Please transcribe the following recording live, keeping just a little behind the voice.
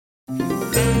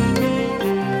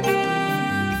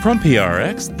From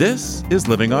PRX, this is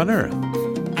Living on Earth.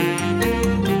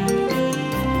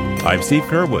 I'm Steve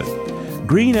Curwood.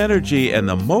 Green energy and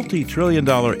the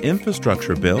multi-trillion-dollar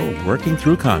infrastructure bill working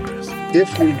through Congress.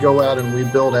 If we go out and we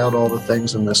build out all the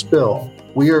things in this bill,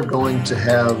 we are going to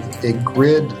have a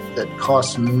grid that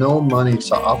costs no money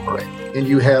to operate. And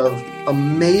you have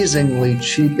amazingly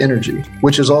cheap energy,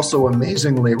 which is also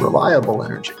amazingly reliable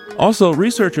energy. Also,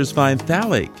 researchers find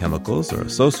phthalate chemicals are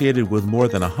associated with more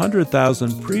than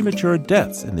 100,000 premature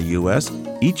deaths in the U.S.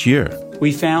 each year.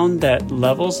 We found that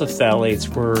levels of phthalates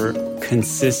were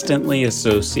consistently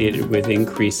associated with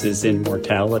increases in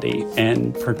mortality,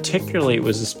 and particularly it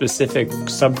was a specific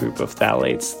subgroup of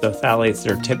phthalates, the phthalates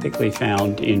that are typically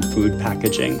found in food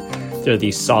packaging. They're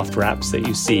these soft wraps that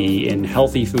you see in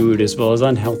healthy food as well as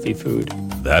unhealthy food.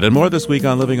 That and more this week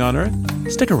on Living on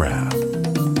Earth. Stick around.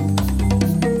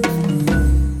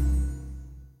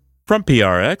 From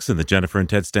PRX in the Jennifer and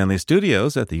Ted Stanley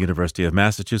studios at the University of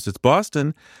Massachusetts,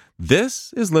 Boston,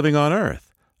 this is Living on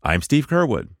Earth. I'm Steve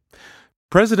Curwood.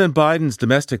 President Biden's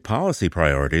domestic policy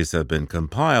priorities have been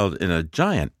compiled in a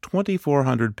giant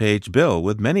 2,400-page bill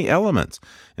with many elements,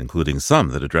 including some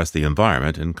that address the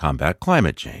environment and combat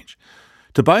climate change.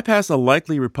 To bypass a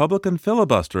likely Republican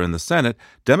filibuster in the Senate,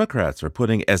 Democrats are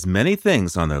putting as many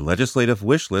things on their legislative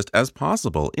wish list as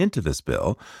possible into this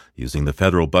bill, using the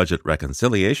federal budget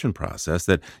reconciliation process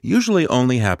that usually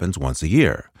only happens once a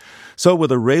year. So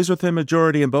with a razor-thin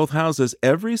majority in both houses,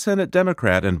 every Senate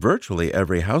Democrat and virtually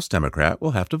every House Democrat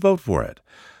will have to vote for it.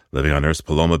 Living on Earth's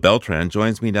Paloma Beltran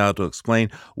joins me now to explain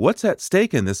what's at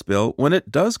stake in this bill when it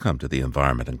does come to the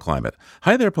environment and climate.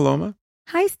 Hi there, Paloma.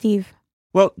 Hi, Steve.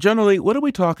 Well, generally, what are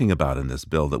we talking about in this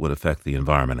bill that would affect the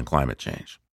environment and climate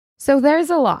change? So there's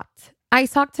a lot. I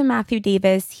talked to Matthew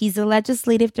Davis. He's the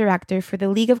legislative director for the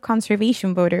League of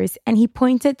Conservation Voters, and he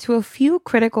pointed to a few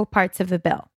critical parts of the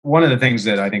bill. One of the things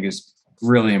that I think is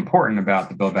really important about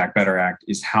the Build Back Better Act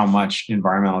is how much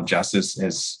environmental justice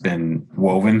has been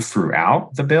woven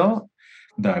throughout the bill.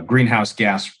 The Greenhouse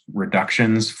Gas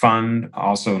Reductions Fund,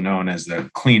 also known as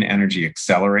the Clean Energy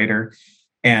Accelerator,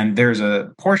 and there's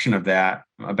a portion of that,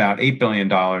 about $8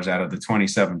 billion out of the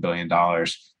 $27 billion,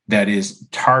 that is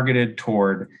targeted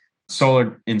toward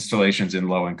solar installations in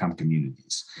low-income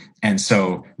communities. And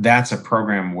so that's a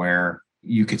program where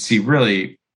you could see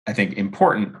really, I think,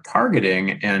 important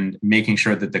targeting and making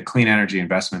sure that the clean energy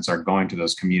investments are going to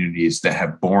those communities that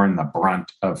have borne the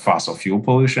brunt of fossil fuel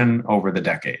pollution over the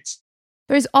decades.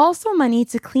 There's also money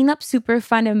to clean up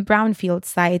Superfund and brownfield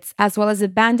sites, as well as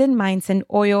abandoned mines and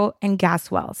oil and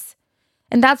gas wells.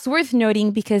 And that's worth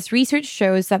noting because research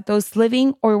shows that those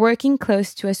living or working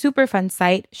close to a Superfund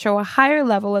site show a higher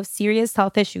level of serious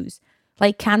health issues,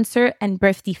 like cancer and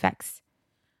birth defects.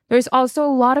 There's also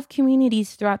a lot of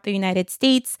communities throughout the United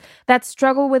States that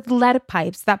struggle with lead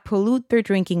pipes that pollute their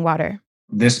drinking water.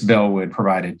 This bill would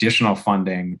provide additional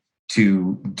funding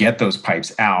to get those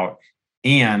pipes out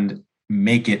and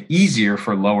make it easier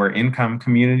for lower income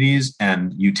communities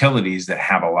and utilities that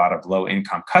have a lot of low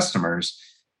income customers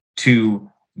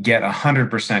to get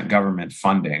 100% government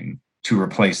funding to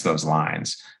replace those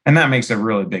lines. And that makes a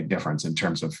really big difference in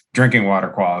terms of drinking water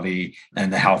quality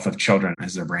and the health of children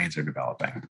as their brains are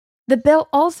developing. The bill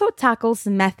also tackles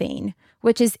methane,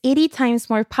 which is 80 times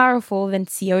more powerful than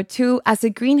CO2 as a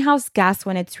greenhouse gas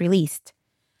when it's released.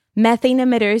 Methane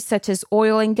emitters such as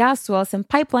oil and gas wells and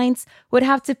pipelines would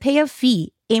have to pay a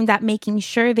fee aimed at making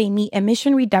sure they meet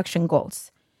emission reduction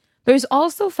goals. There's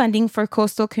also funding for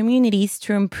coastal communities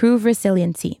to improve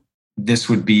resiliency. This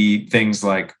would be things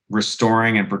like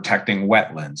restoring and protecting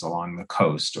wetlands along the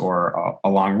coast or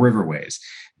along riverways.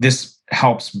 This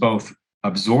helps both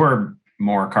absorb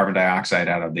more carbon dioxide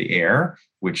out of the air,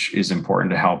 which is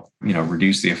important to help,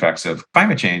 reduce the effects of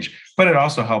climate change, but it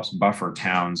also helps buffer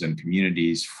towns and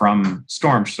communities from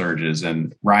storm surges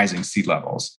and rising sea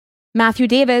levels. Matthew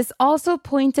Davis also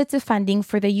pointed to funding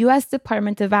for the U.S.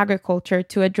 Department of Agriculture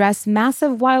to address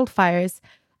massive wildfires,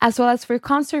 as well as for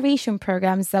conservation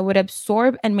programs that would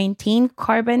absorb and maintain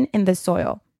carbon in the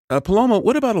soil. Paloma,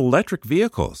 what about electric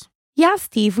vehicles? Yeah,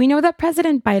 Steve, we know that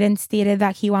President Biden stated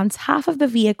that he wants half of the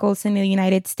vehicles in the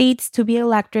United States to be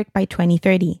electric by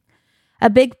 2030. A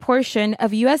big portion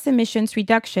of U.S. emissions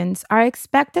reductions are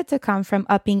expected to come from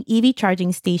upping EV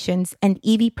charging stations and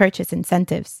EV purchase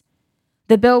incentives.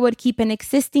 The bill would keep an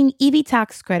existing EV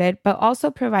tax credit, but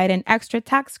also provide an extra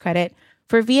tax credit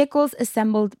for vehicles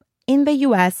assembled in the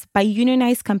U.S. by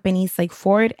unionized companies like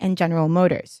Ford and General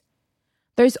Motors.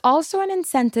 There's also an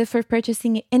incentive for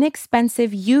purchasing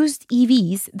inexpensive used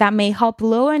EVs that may help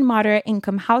low and moderate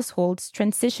income households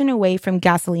transition away from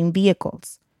gasoline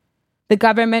vehicles. The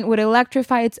government would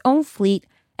electrify its own fleet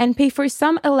and pay for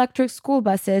some electric school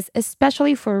buses,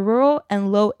 especially for rural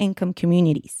and low-income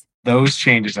communities. Those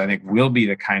changes, I think, will be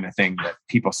the kind of thing that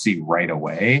people see right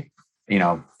away.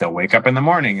 They'll wake up in the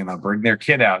morning and they'll bring their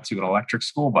kid out to an electric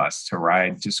school bus to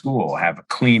ride to school, have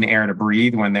clean air to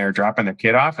breathe when they're dropping their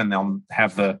kid off, and they'll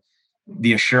have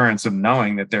the assurance of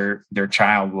knowing that their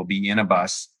child will be in a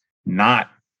bus, not,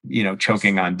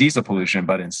 choking on diesel pollution,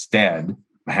 but instead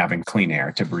having clean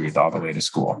air to breathe all the way to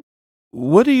school.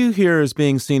 What do you hear as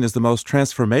being seen as the most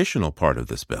transformational part of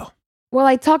this bill? Well,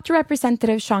 I talked to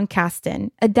Representative Sean Casten,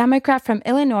 a Democrat from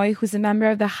Illinois who's a member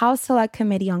of the House Select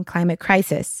Committee on Climate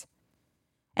Crisis.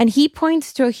 And he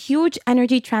points to a huge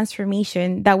energy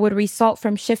transformation that would result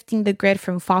from shifting the grid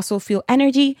from fossil fuel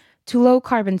energy to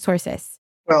low-carbon sources.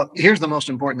 Well, here's the most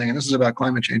important thing, and this is about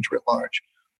climate change writ large.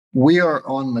 We are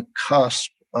on the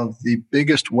cusp of the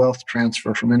biggest wealth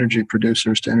transfer from energy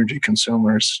producers to energy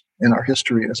consumers in our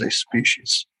history as a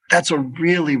species. That's a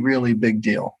really, really big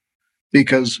deal.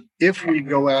 Because if we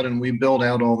go out and we build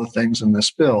out all the things in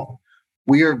this bill,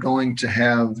 we are going to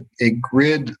have a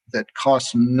grid that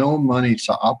costs no money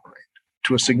to operate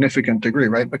to a significant degree,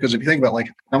 right? Because if you think about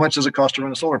how much does it cost to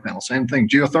run a solar panel? Same thing.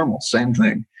 Geothermal, same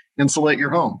thing. Insulate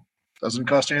your home. Doesn't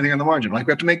cost anything on the margin. We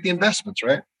have to make the investments,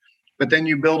 right? But then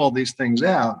you build all these things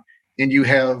out and you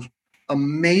have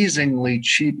amazingly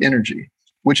cheap energy,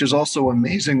 which is also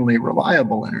amazingly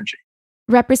reliable energy.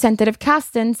 Representative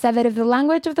Casten said that if the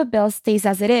language of the bill stays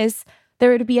as it is,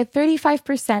 there would be a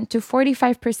 35% to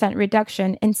 45%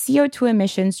 reduction in CO2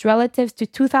 emissions relative to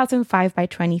 2005 by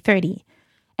 2030,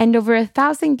 and over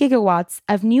 1,000 gigawatts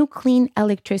of new clean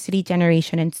electricity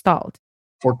generation installed.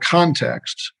 For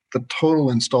context, the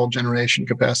total installed generation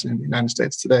capacity in the United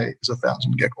States today is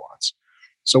 1,000 gigawatts.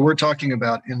 So we're talking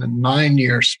about, in a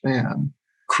 9-year span,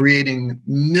 creating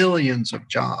millions of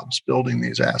jobs building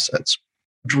these assets,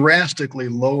 drastically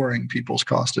lowering people's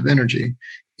cost of energy.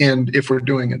 And if we're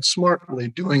doing it smartly,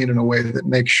 doing it in a way that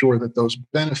makes sure that those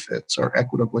benefits are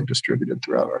equitably distributed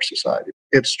throughout our society.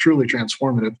 It's truly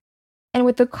transformative. And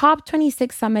with the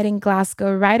COP26 summit in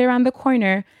Glasgow right around the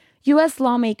corner, U.S.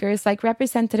 lawmakers like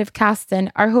Representative Casten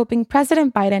are hoping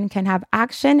President Biden can have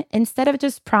action instead of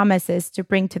just promises to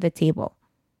bring to the table.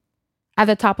 At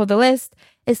the top of the list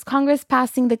is Congress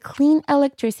passing the Clean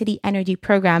Electricity Energy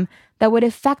Program that would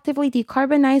effectively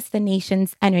decarbonize the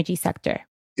nation's energy sector.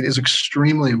 It is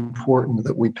extremely important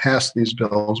that we pass these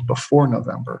bills before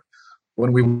November,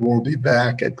 when we will be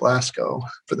back at Glasgow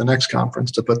for the next conference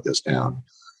to put this down,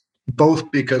 both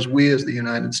because we as the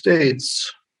United States,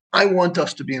 I want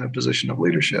us to be in a position of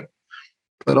leadership,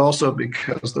 but also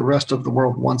because the rest of the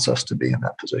world wants us to be in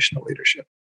that position of leadership.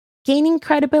 Gaining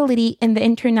credibility in the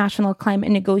international climate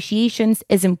negotiations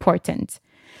is important.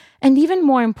 And even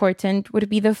more important would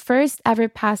be the first ever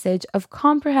passage of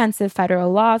comprehensive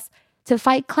federal laws to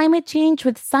fight climate change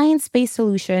with science-based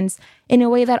solutions in a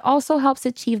way that also helps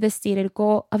achieve the stated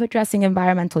goal of addressing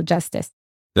environmental justice.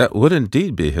 That would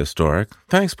indeed be historic.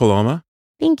 Thanks, Paloma.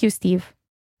 Thank you, Steve.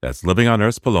 That's Living on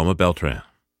Earth's Paloma Beltran.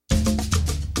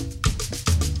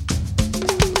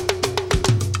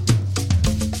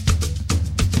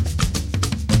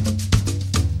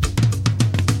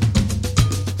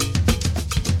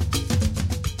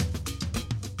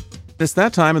 It's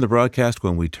that time in the broadcast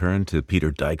when we turn to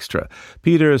Peter Dykstra.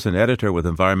 Peter is an editor with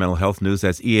environmental health news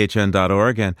at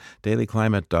ehn.org and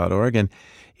dailyclimate.org, and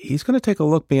he's going to take a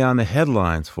look beyond the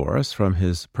headlines for us from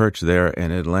his perch there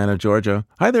in Atlanta, Georgia.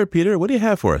 Hi there, Peter. What do you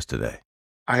have for us today?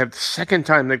 I have the second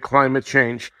time that climate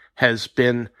change has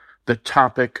been the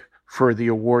topic for the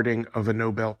awarding of a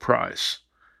Nobel Prize.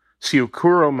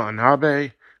 Syukuro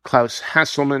Manabe, Klaus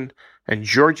Hasselmann, and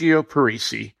Giorgio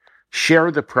Parisi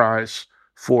share the prize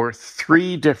for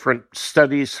 3 different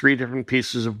studies, 3 different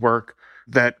pieces of work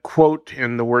that, quote,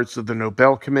 in the words of the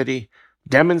Nobel Committee,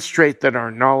 demonstrate that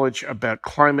our knowledge about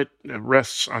climate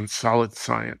rests on solid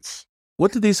science.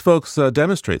 What did these folks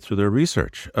demonstrate through their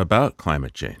research about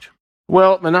climate change?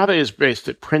 Well, Manabe is based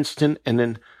at Princeton, and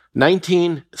in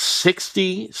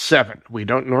 1967, we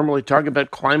don't normally talk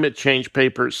about climate change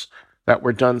papers that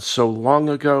were done so long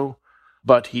ago,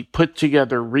 but he put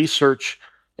together research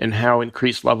in how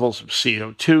increased levels of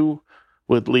CO2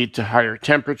 would lead to higher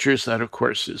temperatures. That, of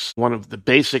course, is one of the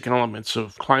basic elements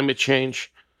of climate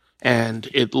change. And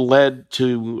it led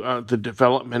to the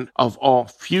development of all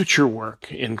future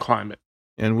work in climate.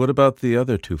 And what about the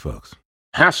other 2 folks?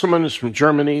 Hasselmann is from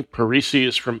Germany. Parisi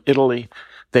is from Italy.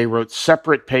 They wrote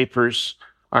separate papers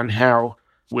on how,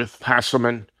 with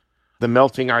Hasselmann, the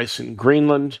melting ice in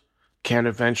Greenland can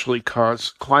eventually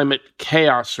cause climate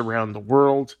chaos around the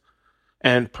world.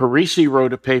 And Parisi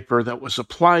wrote a paper that was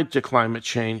applied to climate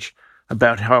change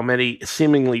about how many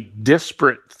seemingly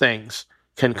disparate things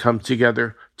can come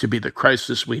together to be the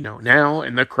crisis we know now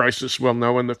and the crisis we'll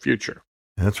know in the future.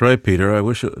 That's right, Peter. I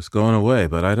wish it was going away,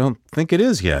 but I don't think it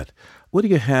is yet. What do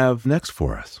you have next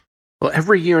for us? Well,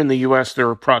 every year in the U.S., there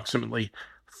are approximately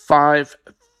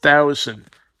 5,000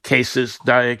 cases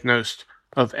diagnosed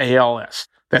of ALS.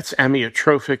 That's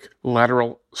amyotrophic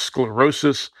lateral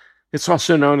sclerosis. It's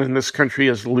also known in this country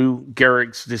as Lou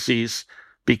Gehrig's disease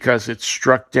because it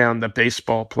struck down the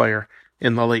baseball player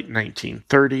in the late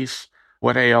 1930s.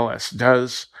 What ALS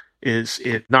does is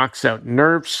it knocks out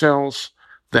nerve cells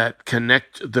that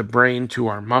connect the brain to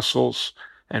our muscles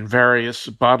and various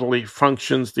bodily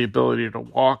functions, the ability to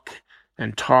walk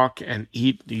and talk and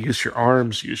eat, to use your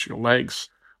arms, use your legs,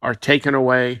 are taken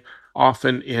away,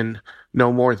 often in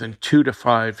no more than 2 to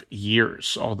 5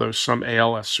 years, although some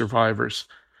ALS survivors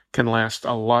can last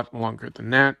a lot longer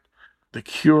than that. The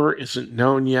cure isn't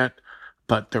known yet,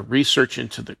 but the research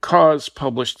into the cause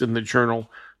published in the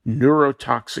journal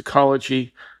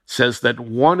Neurotoxicology says that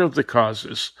one of the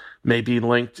causes may be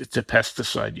linked to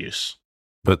pesticide use.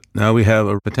 But now we have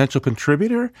a potential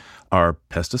contributor, are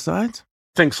pesticides?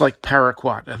 Things like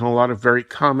paraquat and a lot of very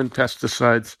common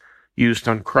pesticides used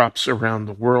on crops around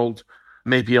the world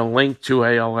may be a link to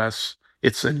ALS.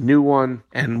 It's a new one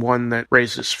and one that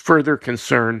raises further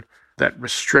concern that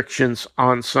restrictions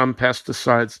on some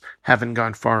pesticides haven't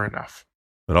gone far enough.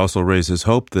 But also raises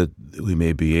hope that we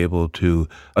may be able to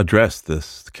address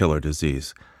this killer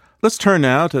disease. Let's turn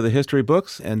now to the history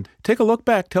books and take a look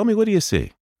back. Tell me, what do you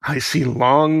see? I see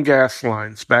long gas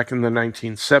lines back in the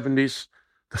 1970s,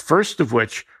 the first of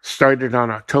which started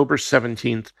on October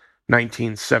 17th,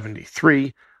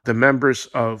 1973. The members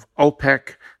of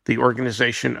OPEC, the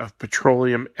Organization of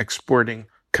Petroleum Exporting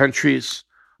Countries,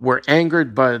 were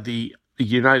angered by the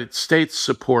United States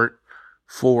support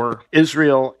for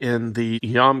Israel in the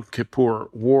Yom Kippur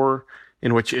War,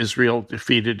 in which Israel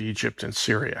defeated Egypt and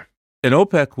Syria. And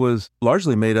OPEC was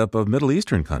largely made up of Middle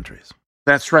Eastern countries.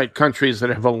 That's right, countries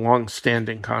that have a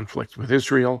long-standing conflict with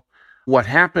Israel. What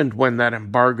happened when that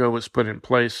embargo was put in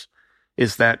place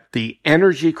is that the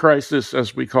energy crisis,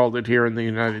 as we called it here in the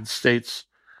United States,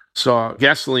 saw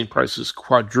gasoline prices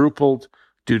quadrupled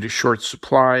due to short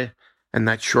supply, and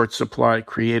that short supply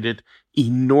created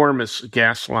enormous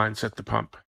gas lines at the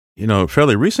pump. You know,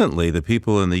 fairly recently, the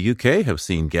people in the UK have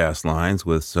seen gas lines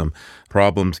with some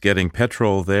problems getting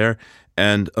petrol there.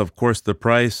 And, of course, the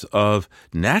price of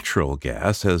natural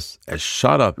gas has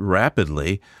shot up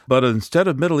rapidly. But instead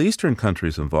of Middle Eastern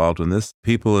countries involved in this,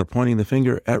 people are pointing the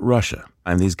finger at Russia.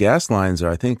 And these gas lines,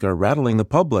 I think, are rattling the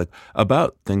public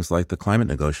about things like the climate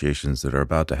negotiations that are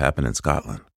about to happen in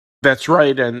Scotland. That's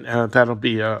right, and that'll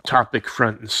be a topic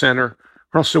front and center.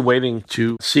 We're also waiting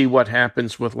to see what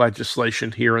happens with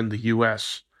legislation here in the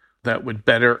U.S. that would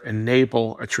better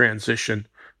enable a transition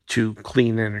to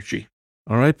clean energy.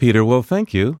 All right, Peter. Well,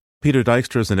 thank you. Peter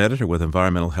Dykstra is an editor with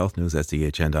Environmental Health News at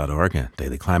chn.org and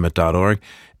dailyclimate.org.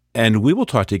 And we will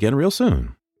talk to you again real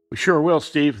soon. We sure will,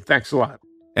 Steve. Thanks a lot.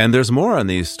 And there's more on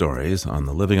these stories on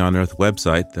the Living on Earth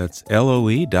website. That's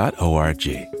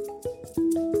loe.org.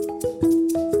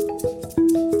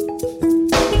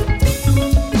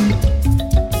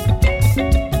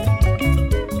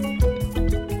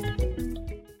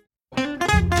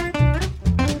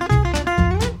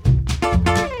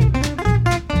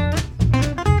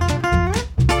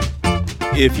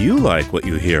 If you like what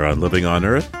you hear on Living on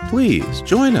Earth, please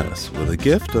join us with a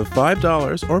gift of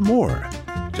 $5 or more.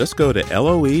 Just go to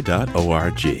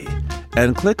loe.org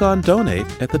and click on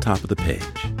Donate at the top of the page.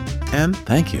 And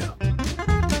thank you.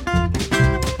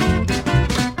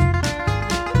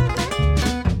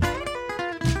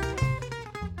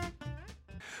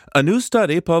 A new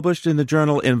study published in the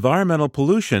journal Environmental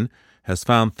Pollution has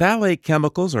found phthalate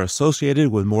chemicals are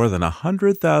associated with more than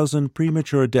 100,000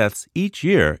 premature deaths each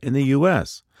year in the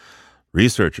U.S.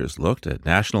 Researchers looked at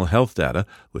national health data,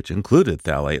 which included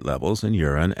phthalate levels in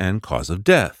urine and cause of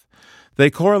death. They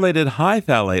correlated high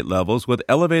phthalate levels with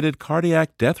elevated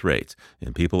cardiac death rates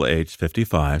in people aged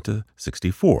 55 to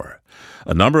 64.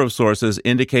 A number of sources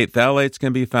indicate phthalates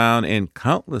can be found in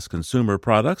countless consumer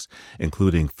products,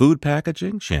 including food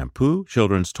packaging, shampoo,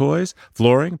 children's toys,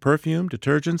 flooring, perfume,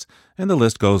 detergents, and the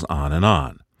list goes on and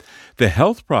on. The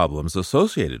health problems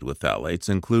associated with phthalates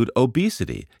include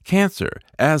obesity, cancer,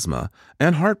 asthma,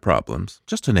 and heart problems,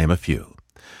 just to name a few.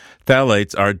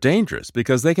 Phthalates are dangerous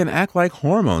because they can act like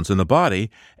hormones in the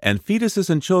body, and fetuses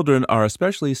and children are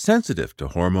especially sensitive to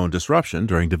hormone disruption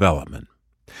during development.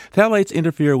 Phthalates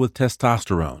interfere with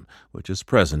testosterone, which is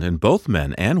present in both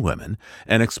men and women,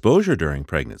 and exposure during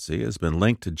pregnancy has been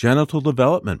linked to genital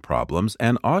development problems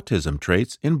and autism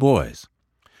traits in boys.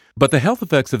 But the health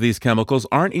effects of these chemicals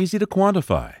aren't easy to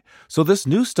quantify, so this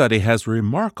new study has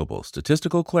remarkable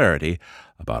statistical clarity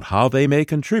about how they may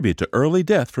contribute to early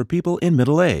death for people in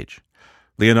middle age.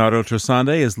 Leonardo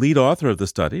Trasande is lead author of the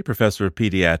study, professor of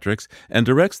pediatrics, and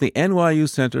directs the NYU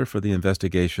Center for the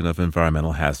Investigation of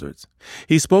Environmental Hazards.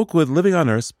 He spoke with Living on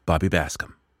Earth's Bobby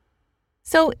Bascom.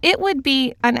 So it would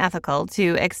be unethical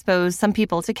to expose some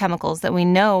people to chemicals that we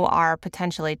know are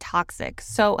potentially toxic.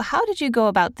 So how did you go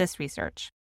about this research?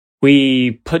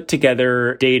 We put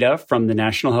together data from the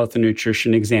National Health and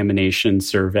Nutrition Examination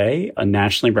Survey, a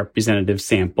nationally representative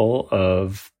sample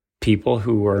of people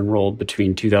who were enrolled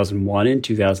between 2001 and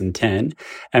 2010,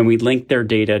 and we linked their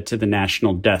data to the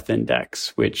National Death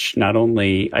Index, which not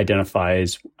only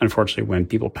identifies, unfortunately, when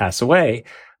people pass away,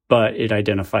 but it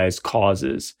identifies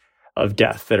causes of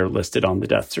death that are listed on the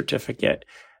death certificate.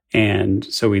 And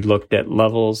so we looked at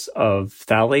levels of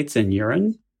phthalates in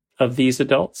urine of these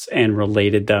adults and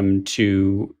related them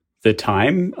to the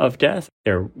time of death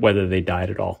or whether they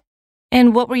died at all.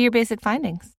 And what were your basic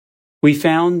findings? We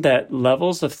found that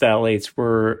levels of phthalates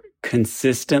were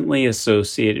consistently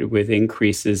associated with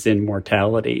increases in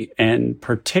mortality, and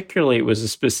particularly it was a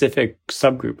specific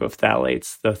subgroup of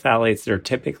phthalates, the phthalates that are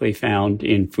typically found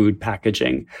in food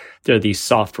packaging. They're these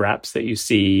soft wraps that you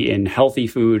see in healthy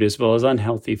food as well as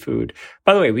unhealthy food.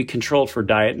 By the way, we controlled for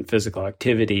diet and physical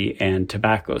activity and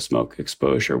tobacco smoke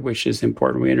exposure, which is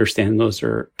important. We understand those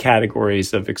are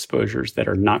categories of exposures that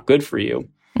are not good for you.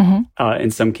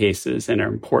 In some cases, and are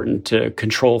important to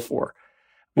control for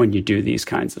when you do these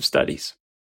kinds of studies.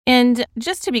 And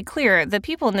just to be clear, the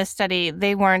people in this study,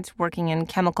 they weren't working in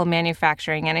chemical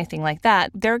manufacturing, anything like that.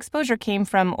 Their exposure came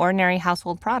from ordinary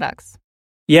household products.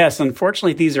 Yes,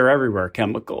 unfortunately, these are everywhere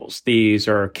chemicals. These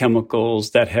are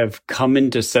chemicals that have come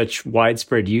into such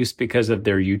widespread use because of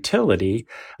their utility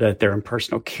that they're in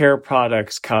personal care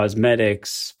products,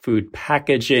 cosmetics, food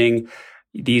packaging.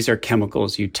 These are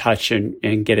chemicals you touch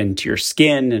and get into your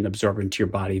skin and absorb into your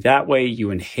body that way. You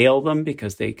inhale them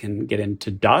because they can get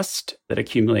into dust that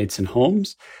accumulates in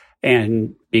homes.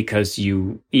 And because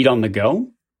you eat on the go,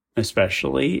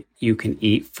 especially, you can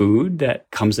eat food that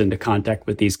comes into contact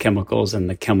with these chemicals, and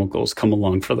the chemicals come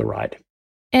along for the ride.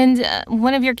 And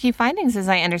one of your key findings, as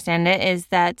I understand it, is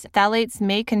that phthalates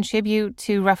may contribute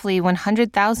to roughly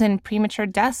 100,000 premature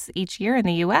deaths each year in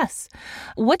the U.S.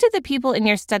 What did the people in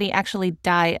your study actually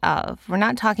die of? We're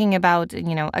not talking about,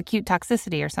 acute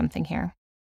toxicity or something here.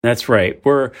 That's right.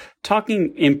 We're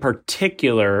talking in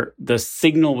particular, the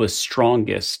signal was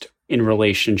strongest in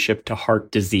relationship to heart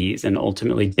disease and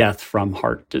ultimately death from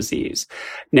heart disease.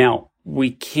 Now,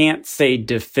 we can't say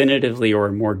definitively or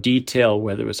in more detail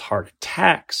whether it was heart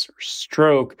attacks or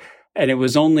stroke, and it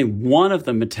was only one of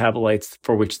the metabolites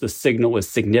for which the signal was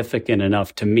significant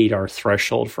enough to meet our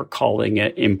threshold for calling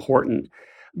it important.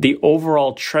 The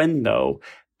overall trend, though,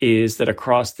 is that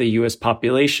across the U.S.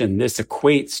 population, this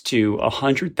equates to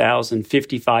 100,000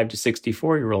 55 to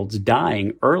 64-year-olds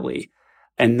dying early.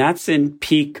 And that's in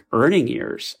peak earning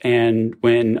years. And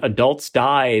when adults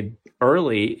die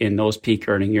early in those peak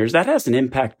earning years, that has an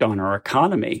impact on our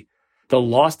economy. The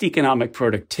lost economic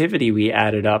productivity we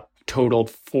added up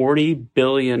totaled $40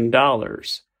 billion.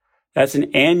 That's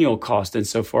an annual cost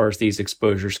insofar as these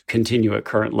exposures continue at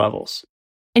current levels.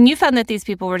 And you found that these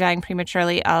people were dying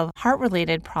prematurely of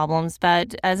heart-related problems,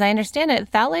 but as I understand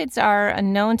it, phthalates are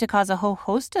known to cause a whole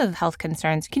host of health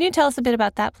concerns. Can you tell us a bit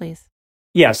about that, please?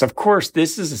 Yes, of course,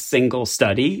 this is a single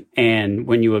study. And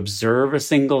when you observe a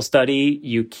single study,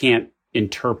 you can't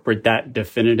interpret that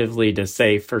definitively to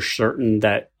say for certain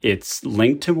that it's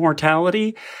linked to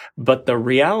mortality. But the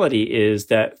reality is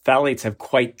that phthalates have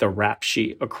quite the rap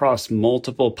sheet across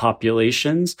multiple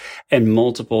populations and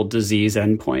multiple disease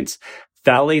endpoints.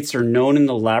 Phthalates are known in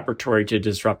the laboratory to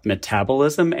disrupt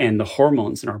metabolism, and the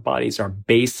hormones in our bodies are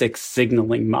basic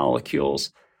signaling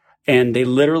molecules. And they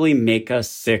literally make us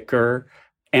sicker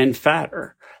and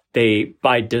fatter.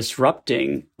 By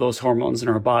disrupting those hormones in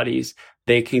our bodies,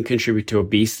 they can contribute to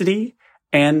obesity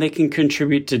and they can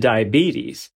contribute to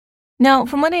diabetes. Now,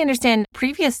 from what I understand,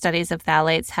 previous studies of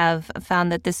phthalates have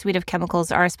found that this suite of chemicals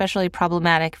are especially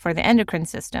problematic for the endocrine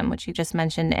system, which you just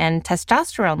mentioned, and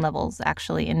testosterone levels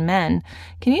actually in men.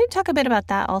 Can you talk a bit about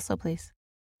that also, please?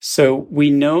 So we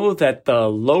know that the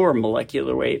lower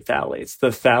molecular weight phthalates, the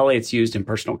phthalates used in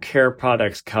personal care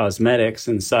products, cosmetics,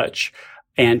 and such,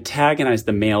 antagonize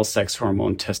the male sex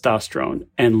hormone testosterone.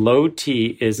 And low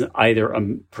T is either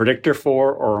a predictor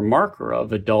for or a marker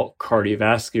of adult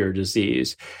cardiovascular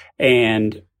disease.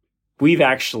 And we've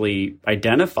actually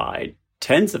identified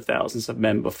tens of thousands of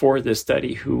men before this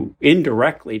study who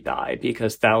indirectly died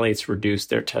because phthalates reduced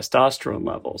their testosterone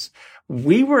levels.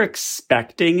 We were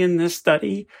expecting in this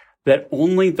study that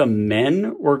only the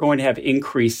men were going to have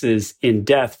increases in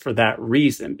death for that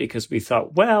reason, because we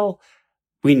thought, well,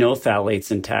 we know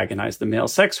phthalates antagonize the male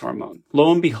sex hormone.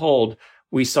 Lo and behold,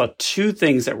 we saw two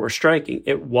things that were striking.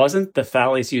 It wasn't the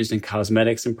phthalates used in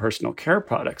cosmetics and personal care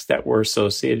products that were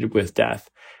associated with death.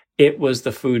 It was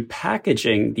the food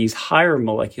packaging, these higher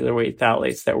molecular weight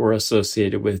phthalates that were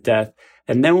associated with death.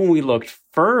 And then when we looked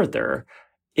further,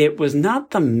 it was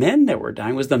not the men that were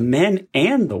dying, it was the men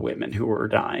and the women who were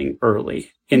dying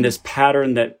early in this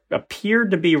pattern that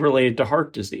appeared to be related to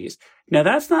heart disease. Now,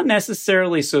 that's not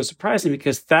necessarily so surprising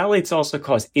because phthalates also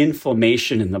cause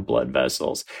inflammation in the blood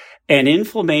vessels. And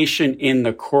inflammation in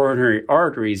the coronary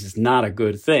arteries is not a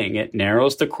good thing. It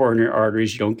narrows the coronary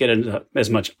arteries. You don't get as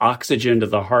much oxygen to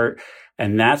the heart.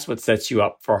 And that's what sets you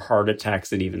up for heart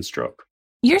attacks and even stroke.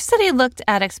 Your study looked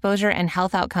at exposure and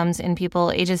health outcomes in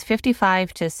people ages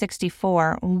 55 to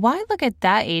 64. Why look at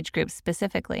that age group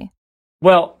specifically?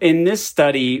 Well, in this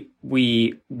study,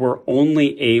 we were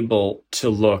only able to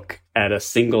look at a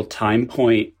single time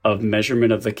point of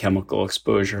measurement of the chemical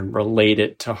exposure and relate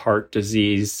it to heart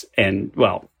disease and,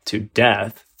 well, to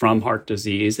death from heart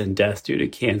disease and death due to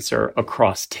cancer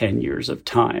across 10 years of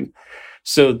time.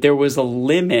 So there was a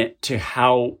limit to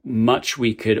how much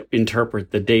we could interpret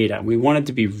the data. We wanted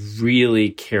to be really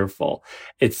careful.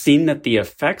 It seemed that the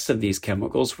effects of these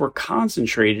chemicals were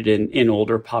concentrated in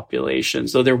older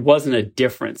populations, so there wasn't a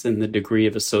difference in the degree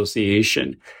of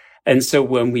association. And so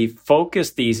when we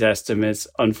focused these estimates,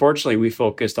 unfortunately, we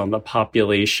focused on the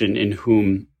population in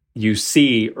whom you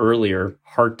see earlier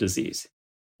heart disease.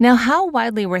 Now, how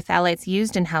widely were phthalates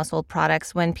used in household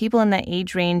products when people in that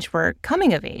age range were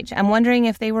coming of age? I'm wondering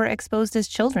if they were exposed as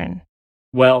children.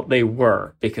 Well, they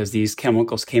were, because these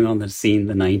chemicals came on the scene in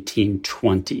the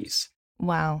 1920s.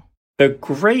 Wow. The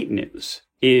great news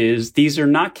is these are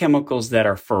not chemicals that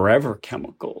are forever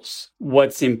chemicals.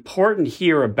 What's important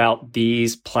here about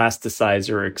these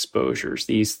plasticizer exposures,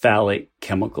 these phthalate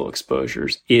chemical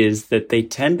exposures, is that they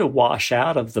tend to wash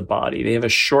out of the body. They have a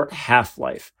short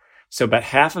half-life. So about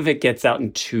half of it gets out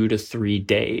in 2 to 3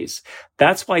 days.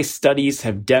 That's why studies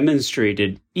have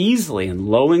demonstrated easily in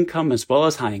low-income as well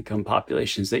as high-income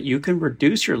populations that you can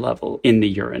reduce your level in the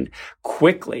urine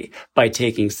quickly by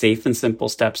taking safe and simple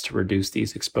steps to reduce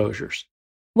these exposures.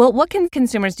 Well, what can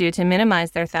consumers do to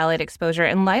minimize their phthalate exposure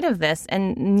in light of this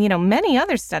and, many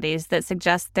other studies that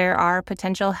suggest there are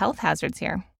potential health hazards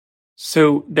here?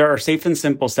 So there are safe and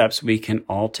simple steps we can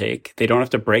all take. They don't have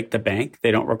to break the bank.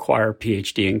 They don't require a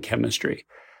PhD in chemistry.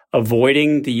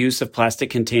 Avoiding the use of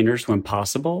plastic containers when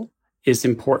possible is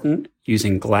important.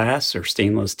 Using glass or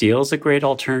stainless steel is a great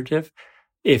alternative.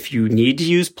 If you need to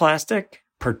use plastic,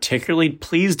 particularly,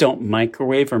 please don't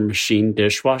microwave or machine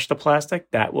dishwash the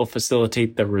plastic. That will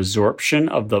facilitate the resorption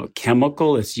of the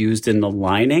chemical that's used in the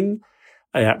lining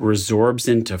that resorbs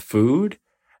into food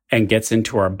and gets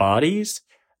into our bodies.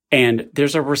 And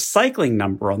there's a recycling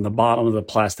number on the bottom of the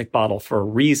plastic bottle for a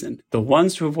reason. The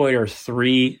ones to avoid are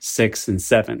 3, 6, and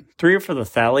 7. 3 are for the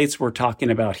phthalates we're talking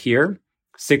about here.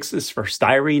 6 is for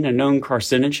styrene, a known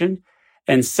carcinogen.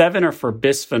 And 7 are for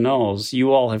bisphenols.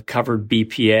 You all have covered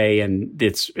BPA and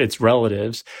its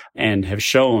relatives and have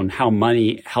shown how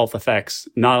many health effects,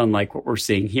 not unlike what we're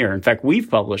seeing here. In fact, we've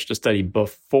published a study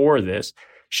before this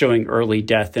showing early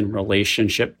death in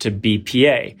relationship to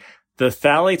BPA. The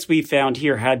phthalates we found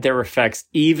here had their effects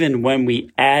even when we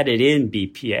added in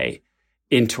BPA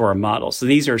into our model. So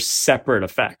these are separate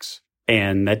effects.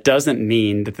 And that doesn't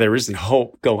mean that there isn't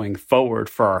hope going forward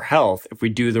for our health if we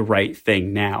do the right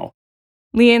thing now.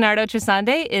 Leonardo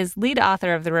Trisande is lead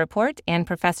author of the report and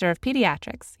professor of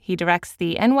pediatrics. He directs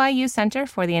the NYU Center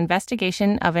for the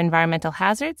Investigation of Environmental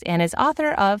Hazards and is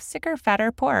author of Sicker,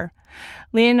 Fatter, Poorer.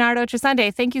 Leonardo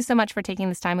Trisande, thank you so much for taking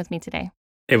this time with me today.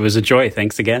 It was a joy.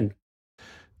 Thanks again.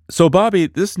 So, Bobby,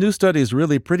 this new study is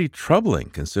really pretty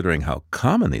troubling considering how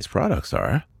common these products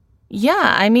are.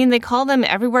 Yeah, they call them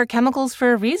everywhere chemicals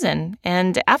for a reason.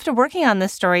 And after working on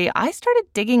this story, I started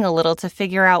digging a little to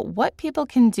figure out what people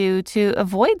can do to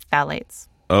avoid phthalates.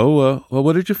 Oh, well,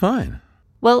 what did you find?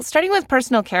 Well, starting with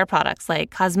personal care products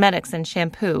like cosmetics and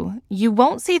shampoo, you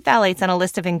won't see phthalates on a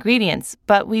list of ingredients,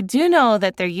 but we do know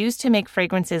that they're used to make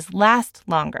fragrances last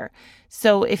longer.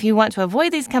 So if you want to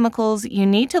avoid these chemicals, you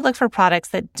need to look for products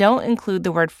that don't include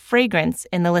the word fragrance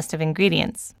in the list of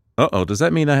ingredients. Uh-oh, does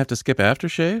that mean I have to skip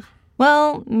aftershave?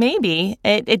 Well, maybe.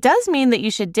 It does mean that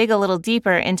you should dig a little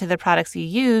deeper into the products you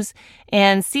use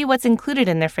and see what's included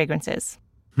in their fragrances.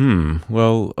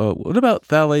 Well, what about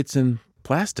phthalates in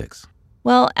plastics?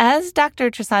 Well, as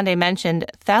Dr. Tresande mentioned,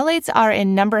 phthalates are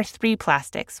in number 3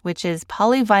 plastics, which is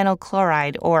polyvinyl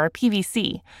chloride, or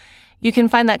PVC. You can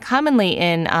find that commonly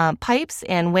in pipes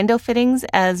and window fittings,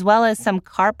 as well as some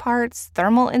car parts,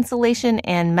 thermal insulation,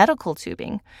 and medical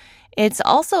tubing. It's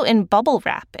also in bubble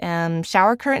wrap,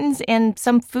 shower curtains, and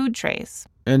some food trays.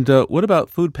 And what about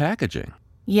food packaging?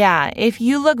 Yeah, if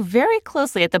you look very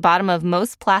closely at the bottom of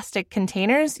most plastic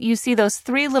containers, you see those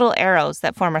 3 little arrows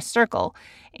that form a circle,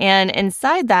 and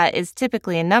inside that is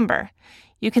typically a number.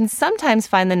 You can sometimes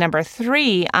find the number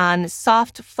 3 on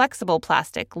soft, flexible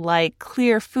plastic like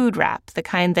clear food wrap, the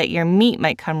kind that your meat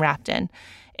might come wrapped in.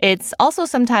 It's also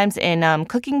sometimes in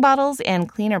cooking bottles and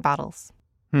cleaner bottles.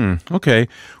 Okay.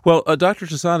 Well, Dr.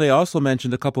 Tresande also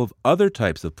mentioned a couple of other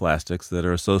types of plastics that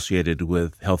are associated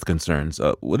with health concerns.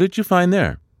 What did you find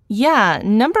there? Yeah,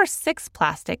 number 6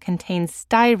 plastic contains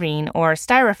styrene, or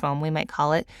styrofoam we might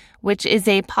call it, which is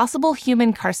a possible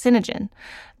human carcinogen.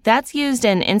 That's used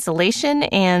in insulation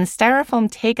and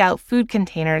styrofoam takeout food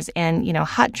containers and,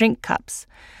 hot drink cups.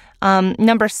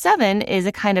 Number 7 is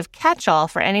a kind of catch-all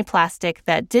for any plastic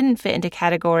that didn't fit into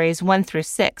categories 1 through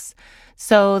 6.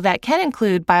 So that can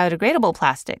include biodegradable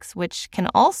plastics, which can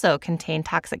also contain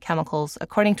toxic chemicals,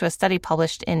 according to a study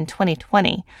published in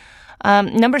 2020.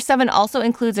 Number 7 also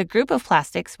includes a group of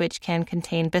plastics which can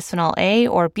contain bisphenol A,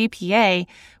 or BPA,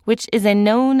 which is a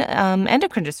known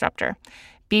endocrine disruptor.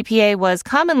 BPA was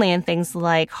commonly in things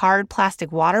like hard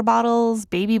plastic water bottles,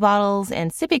 baby bottles,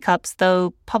 and sippy cups,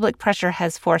 though public pressure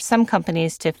has forced some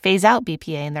companies to phase out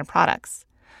BPA in their products.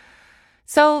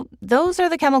 So those are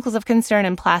the chemicals of concern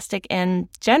in plastic and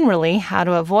generally how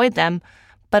to avoid them.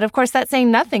 But of course, that's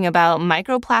saying nothing about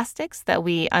microplastics that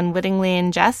we unwittingly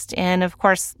ingest. And of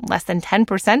course, less than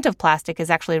 10% of plastic is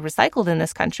actually recycled in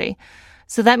this country.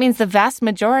 So that means the vast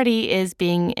majority is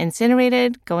being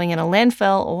incinerated, going in a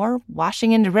landfill, or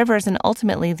washing into rivers and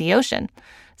ultimately the ocean.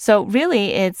 So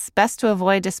really, it's best to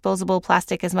avoid disposable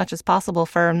plastic as much as possible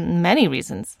for many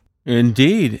reasons.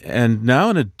 Indeed. And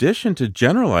now, in addition to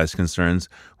generalized concerns,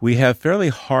 we have fairly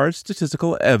hard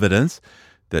statistical evidence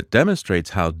that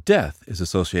demonstrates how death is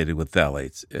associated with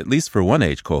phthalates, at least for one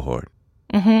age cohort.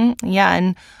 Yeah,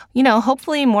 and,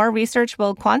 hopefully more research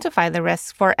will quantify the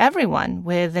risks for everyone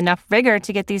with enough rigor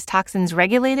to get these toxins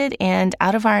regulated and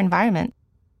out of our environment.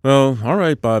 Well, all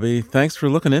right, Bobby. Thanks for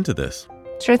looking into this.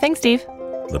 Sure thing, Steve.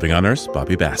 Living on Earth's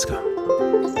Bobby Bascom.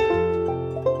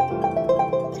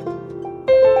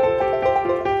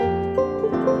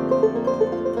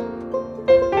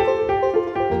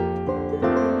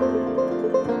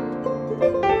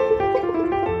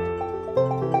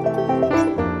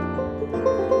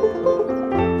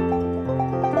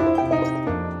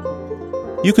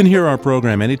 You can hear our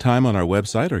program anytime on our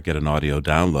website or get an audio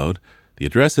download. The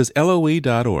address is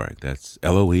loe.org. That's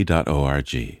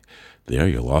loe.org. There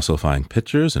you'll also find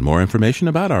pictures and more information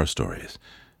about our stories.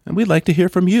 And we'd like to hear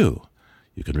from you.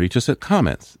 You can reach us at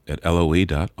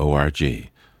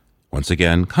comments@loe.org. Once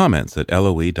again,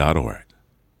 comments@loe.org.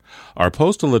 Our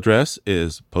postal address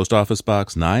is Post Office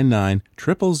Box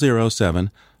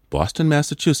 99007, Boston,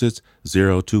 Massachusetts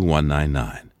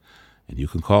 02199. And you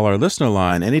can call our listener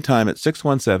line anytime at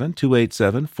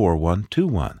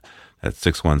 617-287-4121. That's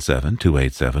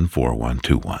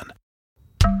 617-287-4121.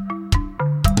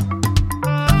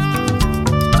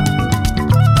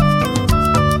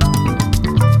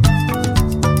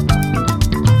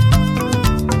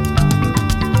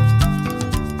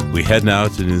 We head now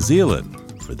to New Zealand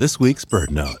for this week's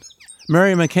Bird Note.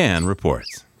 Mary McCann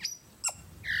reports.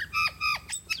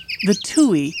 The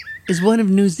tui is one of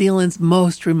New Zealand's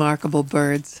most remarkable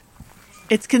birds.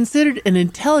 It's considered an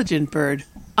intelligent bird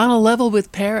on a level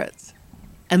with parrots.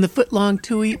 And the foot-long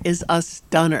tui is a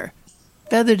stunner,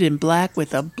 feathered in black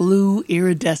with a blue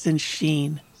iridescent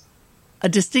sheen. A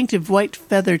distinctive white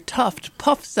feather tuft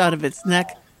puffs out of its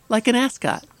neck like an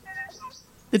ascot.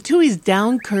 The tui's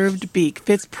down-curved beak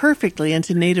fits perfectly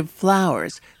into native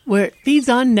flowers, where it feeds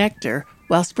on nectar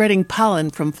while spreading pollen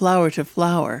from flower to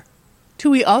flower.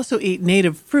 Tui also eat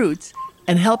native fruits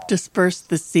and help disperse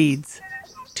the seeds.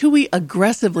 Tui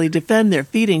aggressively defend their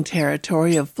feeding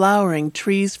territory of flowering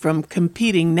trees from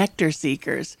competing nectar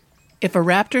seekers. If a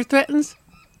raptor threatens,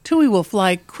 tui will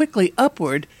fly quickly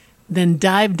upward, then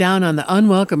dive down on the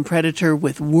unwelcome predator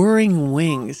with whirring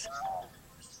wings.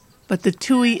 But the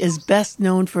tui is best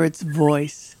known for its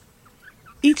voice.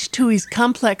 Each tui's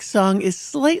complex song is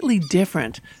slightly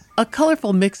different, a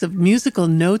colorful mix of musical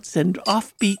notes and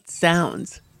offbeat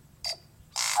sounds.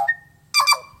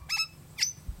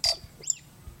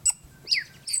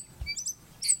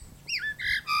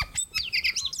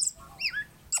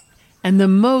 And the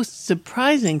most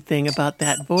surprising thing about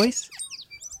that voice,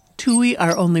 tui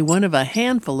are only one of a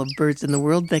handful of birds in the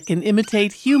world that can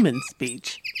imitate human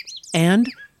speech. And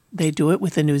they do it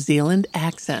with a New Zealand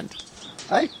accent.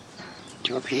 Hey, do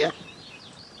you want to pee? Do you want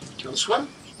to swim?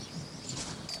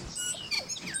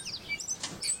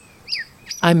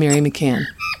 I'm Mary McCann.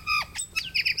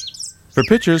 For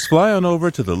pictures, fly on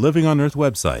over to the Living on Earth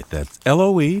website. That's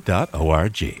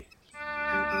LOE.org.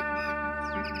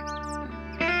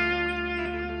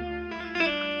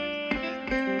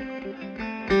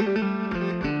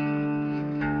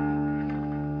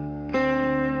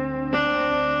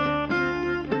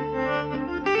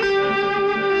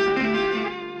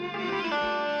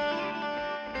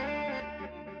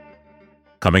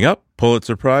 Coming up,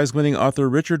 Pulitzer Prize winning author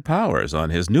Richard Powers on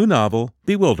his new novel,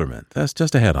 Bewilderment. That's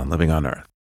just ahead on Living on Earth.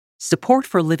 Support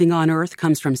for Living on Earth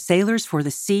comes from Sailors for the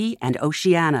Sea and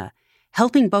Oceana,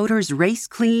 helping boaters race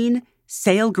clean,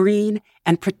 sail green,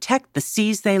 and protect the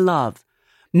seas they love.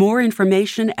 More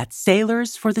information at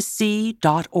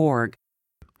sailorsforthesea.org.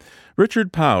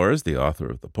 Richard Powers, the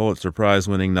author of the Pulitzer Prize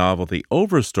winning novel The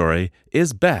Overstory,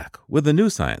 is back with the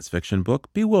new science fiction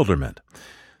book, Bewilderment.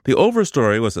 The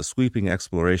Overstory was a sweeping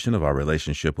exploration of our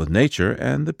relationship with nature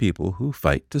and the people who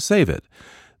fight to save it.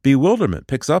 Bewilderment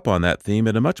picks up on that theme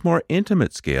at a much more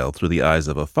intimate scale through the eyes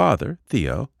of a father,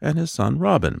 Theo, and his son,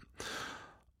 Robin.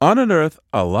 On an Earth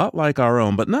a lot like our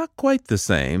own, but not quite the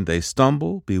same, they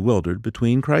stumble, bewildered,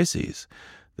 between crises.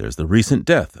 There's the recent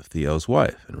death of Theo's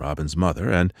wife and Robin's mother,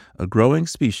 and a growing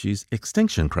species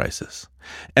extinction crisis.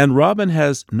 And Robin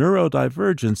has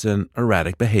neurodivergence and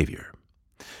erratic behavior.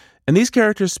 And these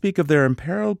characters speak of their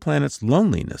imperiled planet's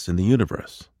loneliness in the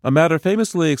universe, a matter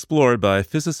famously explored by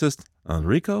physicist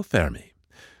Enrico Fermi.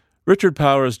 Richard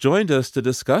Powers joined us to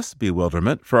discuss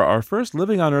Bewilderment for our first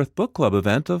Living on Earth book club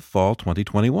event of fall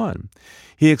 2021.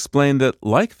 He explained that,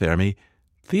 like Fermi,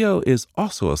 Theo is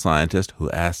also a scientist who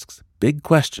asks big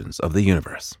questions of the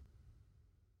universe.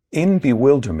 In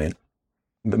Bewilderment,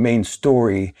 the main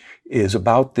story is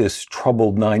about this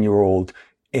troubled 9-year-old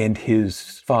and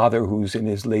his father, who's in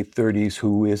his late 30s,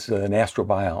 who is an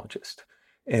astrobiologist.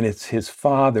 And it's his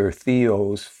father,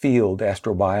 Theo's field,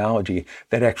 astrobiology,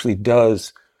 that actually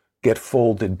does get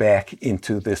folded back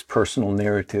into this personal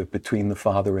narrative between the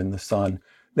father and the son.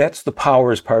 That's the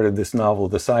Powers part of this novel,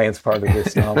 the science part of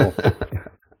this novel.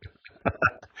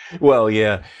 Well,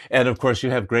 yeah. And of course, you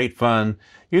have great fun,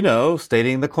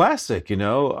 stating the classic,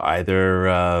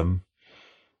 either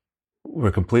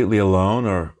we're completely alone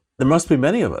or there must be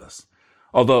many of us.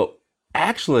 Although,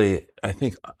 actually, I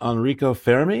think Enrico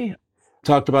Fermi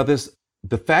talked about this.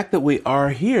 The fact that we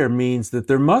are here means that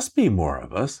there must be more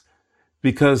of us,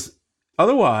 because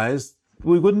otherwise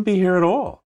we wouldn't be here at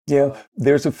all. Yeah,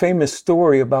 there's a famous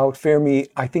story about Fermi,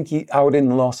 I think he out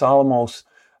in Los Alamos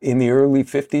in the early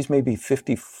 50s, maybe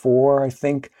 54, I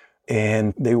think.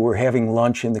 And they were having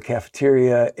lunch in the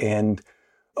cafeteria, and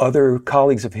other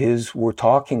colleagues of his were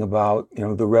talking about,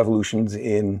 the revolutions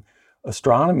in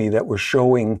astronomy that were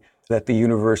showing that the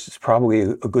universe is probably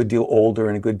a good deal older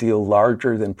and a good deal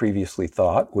larger than previously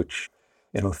thought, which,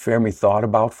 Fermi thought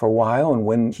about for a while. And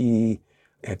when he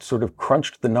had sort of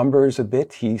crunched the numbers a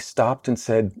bit, he stopped and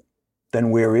said,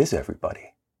 then where is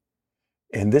everybody?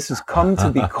 And this has come to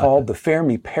be called the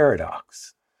Fermi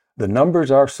paradox. The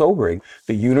numbers are sobering.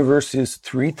 The universe is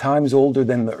 3 times older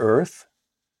than the Earth.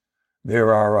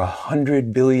 There are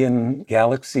 100 billion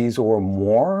galaxies or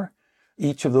more.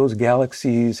 Each of those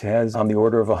galaxies has on the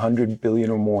order of 100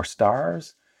 billion or more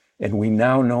stars. And we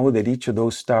now know that each of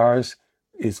those stars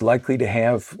is likely to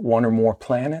have 1 or more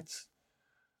planets.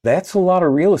 That's a lot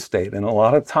of real estate and a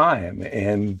lot of time.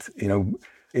 And,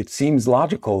 it seems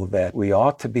logical that we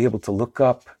ought to be able to look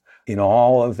up in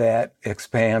all of that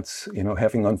expanse,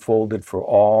 having unfolded for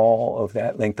all of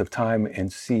that length of time,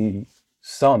 and see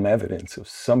some evidence of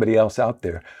somebody else out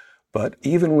there. But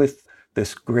even with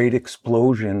this great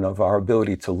explosion of our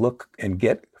ability to look and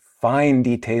get fine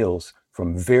details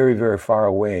from very, very far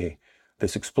away,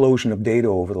 this explosion of data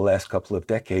over the last couple of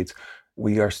decades,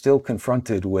 we are still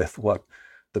confronted with what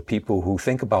the people who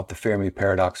think about the Fermi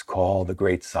paradox call the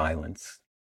great silence.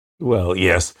 Well,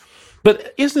 yes.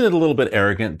 But isn't it a little bit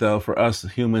arrogant, though, for us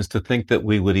humans to think that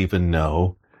we would even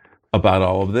know about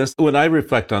all of this? When I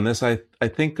reflect on this, I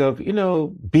think of,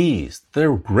 bees.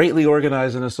 They're greatly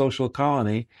organized in a social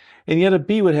colony, and yet a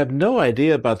bee would have no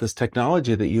idea about this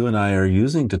technology that you and I are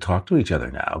using to talk to each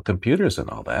other now, computers and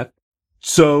all that.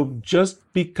 So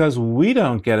just because we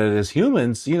don't get it as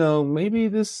humans,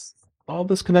 maybe all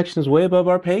this connection is way above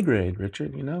our pay grade,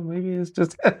 Richard. Maybe it's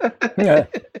just... Yeah.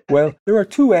 Well, there are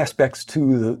 2 aspects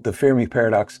to the Fermi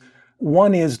paradox.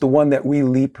 One is the one that we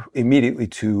leap immediately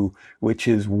to, which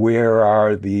is where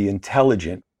are the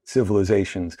intelligent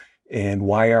civilizations? And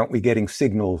why aren't we getting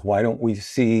signals? Why don't we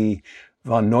see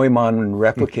von Neumann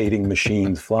replicating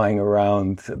machines flying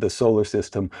around the solar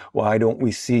system? Why don't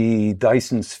we see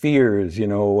Dyson spheres,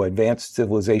 advanced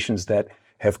civilizations that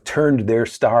have turned their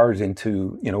stars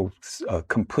into,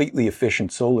 completely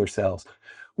efficient solar cells?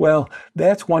 Well,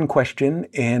 that's one question.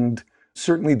 And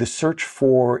certainly the search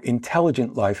for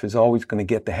intelligent life is always going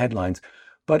to get the headlines.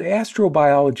 But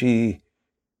astrobiology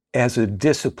as a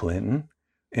discipline,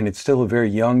 and it's still a very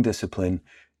young discipline,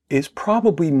 is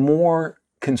probably more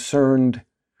concerned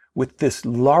with this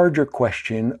larger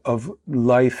question of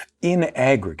life in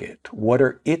aggregate. What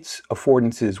are its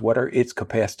affordances? What are its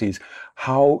capacities?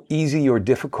 How easy or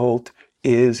difficult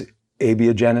is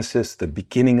abiogenesis, the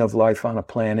beginning of life on a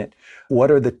planet? What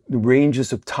are the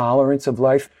ranges of tolerance of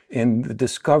life? And the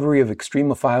discovery of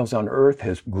extremophiles on Earth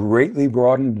has greatly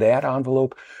broadened that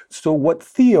envelope. So what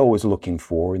Theo is looking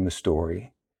for in the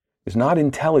story is not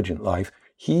intelligent life.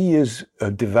 He is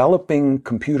developing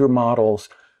computer models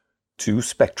to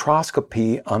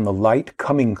spectroscopy on the light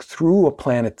coming through a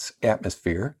planet's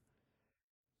atmosphere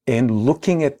and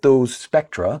looking at those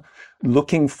spectra,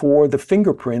 looking for the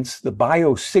fingerprints, the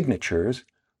biosignatures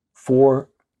for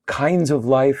kinds of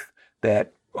life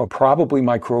that are probably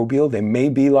microbial. They may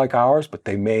be like ours, but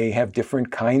they may have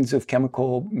different kinds of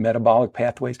chemical metabolic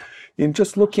pathways. In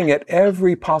just looking at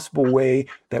every possible way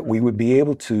that we would be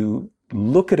able to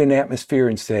look at an atmosphere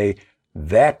and say,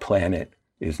 that planet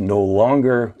is no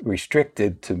longer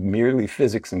restricted to merely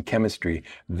physics and chemistry.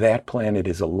 That planet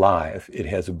is alive. It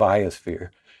has a biosphere.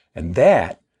 And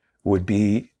that would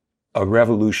be a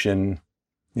revolution,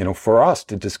 for us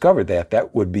to discover that.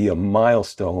 That would be a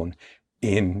milestone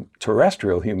in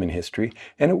terrestrial human history,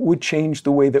 and it would change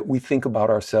the way that we think about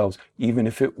ourselves, even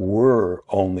if it were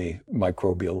only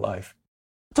microbial life.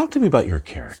 Talk to me about your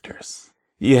characters.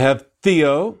 You have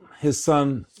Theo, his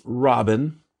son,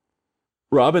 Robin.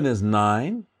 Robin is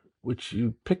 9, which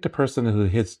you picked a person who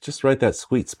hits just right that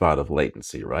sweet spot of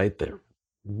latency, right? They're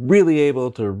really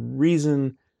able to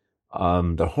reason.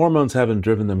 The hormones haven't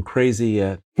driven them crazy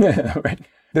yet. Right.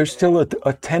 There's still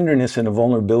a tenderness and a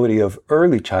vulnerability of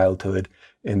early childhood,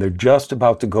 and they're just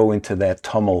about to go into that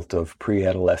tumult of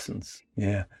pre-adolescence.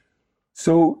 Yeah.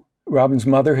 So Robin's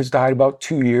mother has died about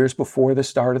 2 years before the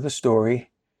start of the story,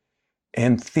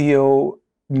 and Theo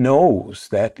knows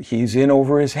that he's in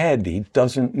over his head. He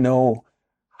doesn't know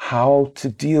how to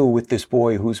deal with this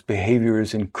boy whose behavior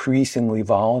is increasingly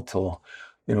volatile.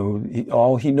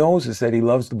 All he knows is that he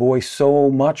loves the boy so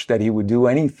much that he would do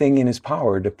anything in his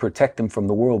power to protect him from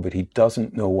the world, but he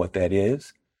doesn't know what that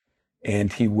is,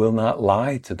 and he will not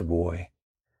lie to the boy.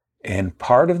 And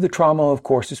part of the trauma, of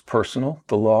course, is personal.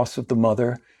 The loss of the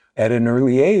mother at an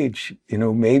early age,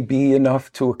 may be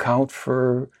enough to account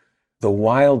for the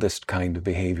wildest kind of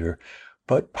behavior.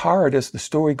 But part, as the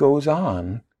story goes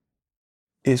on,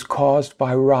 is caused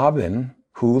by Robin,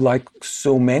 who, like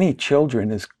so many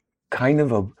children, is kind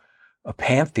of a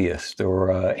pantheist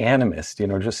or an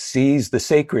animist, just sees the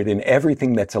sacred in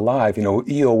everything that's alive.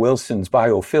 E.O. Wilson's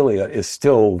biophilia is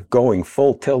still going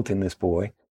full tilt in this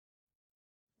boy.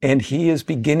 And he is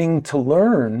beginning to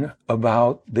learn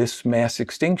about this mass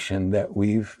extinction that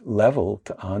we've leveled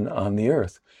on the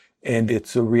earth. And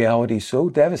it's a reality so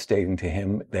devastating to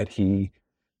him that he,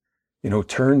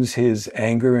 turns his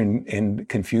anger and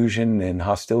confusion and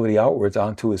hostility outwards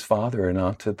onto his father and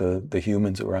onto the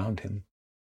humans around him.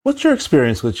 What's your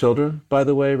experience with children, by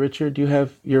the way, Richard? Do you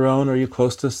have your own? Are you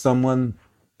close to someone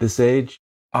this age?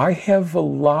 I have a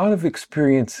lot of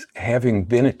experience having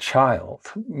been a child,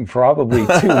 probably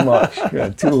too much,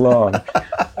 too long.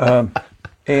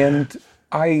 And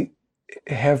I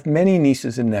have many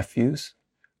nieces and nephews,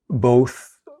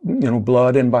 both,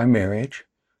 blood and by marriage.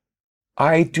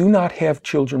 I do not have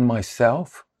children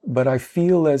myself, but I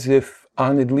feel as if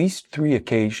on at least 3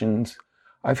 occasions,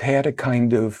 I've had a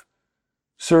kind of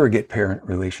surrogate parent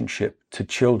relationship to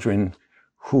children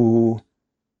who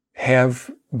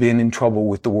have been in trouble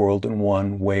with the world in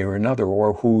one way or another,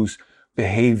 or whose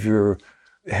behavior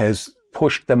has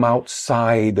pushed them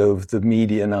outside of the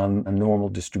median on a normal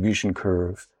distribution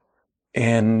curve.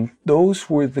 And those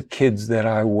were the kids that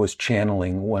I was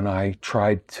channeling when I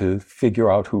tried to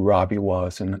figure out who Robbie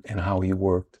was and how he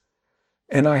worked.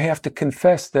 And I have to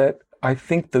confess that I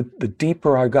think the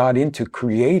deeper I got into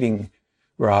creating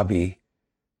Robbie,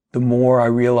 the more I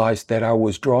realized that I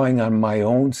was drawing on my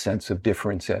own sense of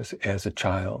difference as a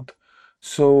child.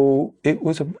 So it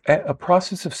was a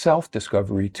process of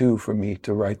self-discovery, too, for me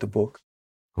to write the book.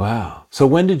 Wow. So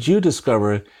when did you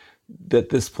discover that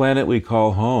this planet we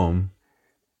call home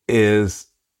is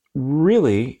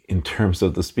really, in terms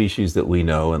of the species that we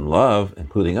know and love,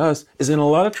 including us, is in a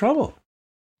lot of trouble?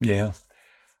 Yeah.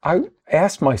 I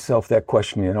asked myself that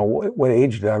question, what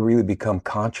age did I really become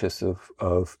conscious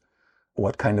of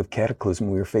what kind of cataclysm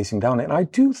we were facing down? And I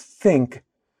do think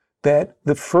that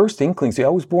the first inklings, I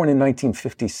was born in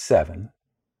 1957.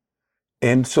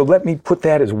 And so let me put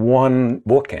that as one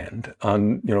bookend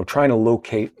on, trying to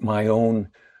locate my own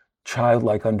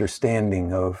childlike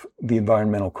understanding of the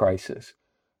environmental crisis.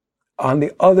 On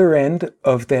the other end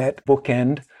of that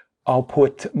bookend, I'll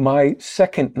put my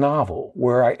second novel,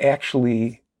 where I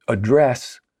actually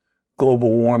address global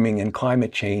warming and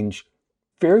climate change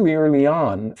fairly early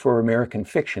on for American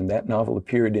fiction. That novel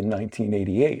appeared in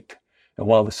 1988. And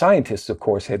while the scientists, of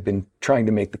course, had been trying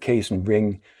to make the case and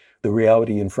bring the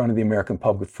reality in front of the American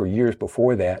public for years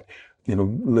before that,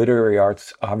 literary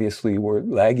arts obviously were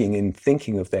lagging in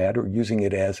thinking of that or using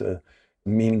it as a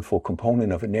meaningful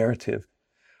component of a narrative.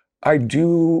 I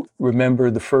do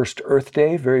remember the first Earth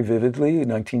Day very vividly in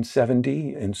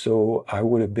 1970, and so I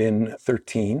would have been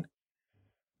 13.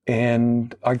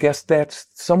 And I guess that's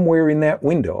somewhere in that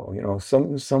window,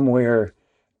 somewhere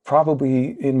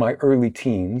probably in my early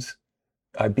teens,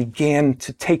 I began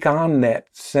to take on that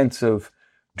sense of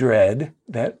dread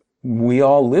that we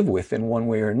all live with in one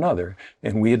way or another.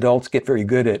 And we adults get very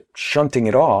good at shunting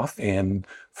it off and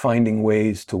finding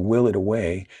ways to will it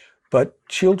away. But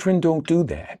children don't do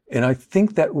that. And I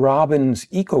think that Robin's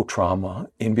eco-trauma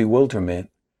in Bewilderment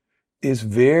is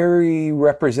very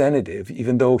representative,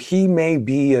 even though he may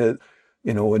be a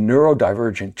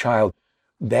neurodivergent child.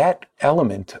 That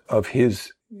element of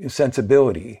his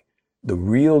sensibility, the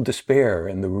real despair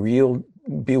and the real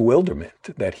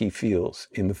bewilderment that he feels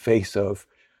in the face of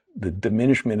the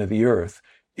diminishment of the earth,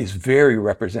 is very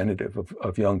representative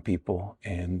of young people.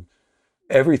 And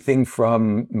everything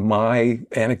from my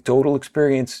anecdotal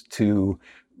experience to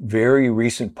very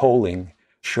recent polling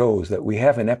shows that we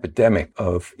have an epidemic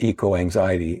of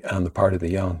eco-anxiety on the part of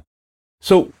the young.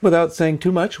 So without saying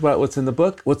too much about what's in the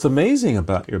book, what's amazing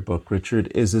about your book, Richard,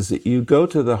 is that you go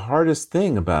to the hardest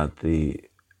thing about the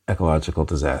ecological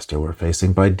disaster we're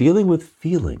facing by dealing with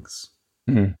feelings,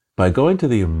 by going to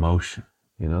the emotion.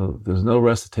 There's no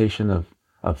recitation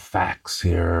of facts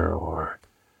here or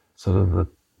sort of the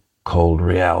cold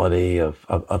reality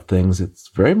of things. It's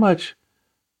very much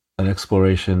an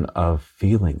exploration of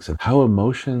feelings and how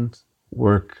emotions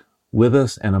work with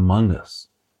us and among us,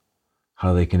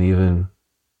 how they can even,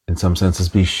 in some senses,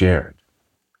 be shared.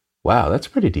 Wow, that's a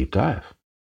pretty deep dive.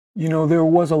 There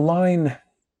was a line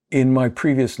in my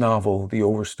previous novel, The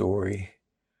Overstory: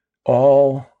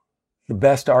 all the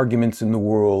best arguments in the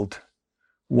world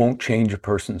won't change a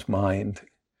person's mind.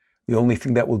 The only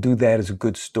thing that will do that is a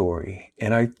good story.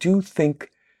 And I do think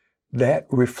that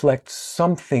reflects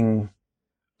something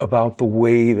about the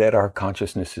way that our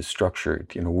consciousness is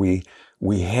structured.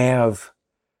 We have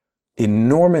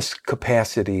enormous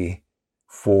capacity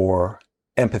for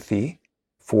empathy,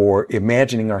 for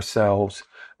imagining ourselves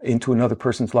into another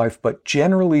person's life, but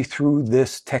generally through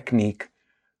this technique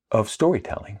of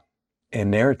storytelling and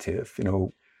narrative.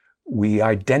 We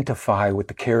identify with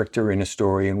the character in a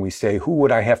story and we say, who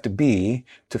would I have to be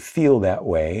to feel that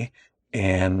way?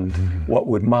 And what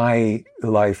would my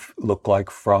life look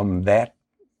like from that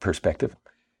perspective?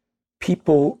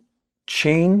 People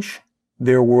change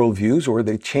their worldviews, or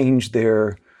they change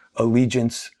their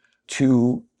allegiance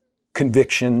to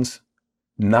convictions,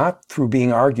 not through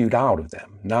being argued out of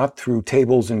them, not through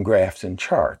tables and graphs and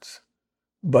charts,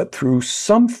 but through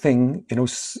something,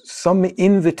 some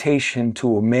invitation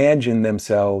to imagine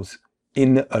themselves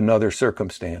in another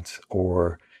circumstance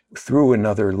or through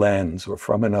another lens or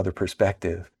from another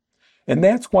perspective. And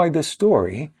that's why this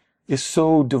story is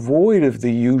so devoid of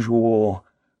the usual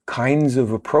kinds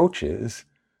of approaches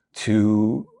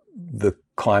to the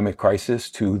climate crisis,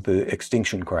 to the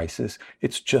extinction crisis.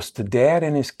 It's just the dad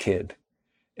and his kid.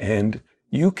 And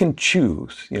you can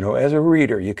choose, as a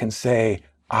reader, you can say,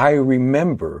 I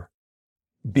remember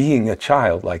being a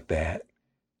child like that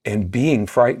and being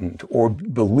frightened or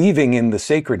believing in the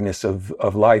sacredness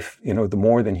of life, the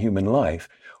more than human life.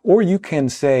 Or you can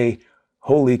say,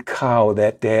 holy cow,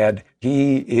 that dad,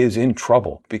 he is in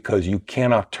trouble because you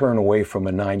cannot turn away from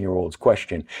a 9-year-old's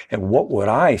question. And what would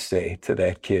I say to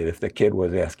that kid if the kid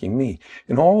was asking me?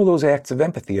 And all those acts of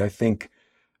empathy, I think,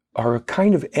 are a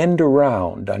kind of end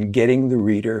around on getting the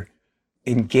reader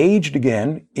engaged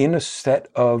again in a set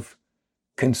of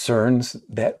concerns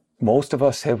that most of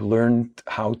us have learned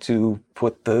how to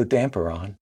put the damper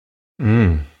on.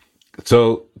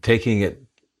 So taking it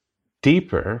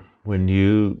deeper, when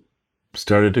you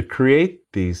started to create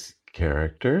these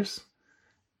characters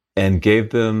and gave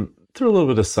them, through a little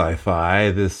bit of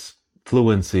sci-fi, this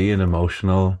fluency and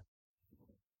emotional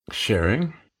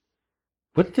sharing,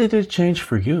 What did it change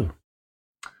for you?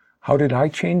 How did I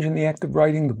change in the act of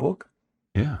writing the book?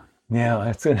 Yeah. Yeah,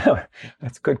 that's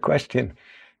a good question.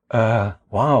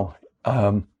 Wow.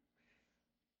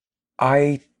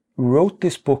 I wrote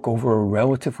this book over a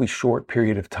relatively short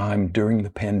period of time during the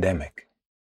pandemic.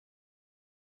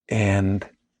 And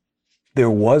there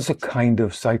was a kind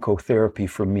of psychotherapy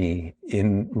for me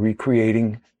in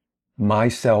recreating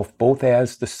myself, both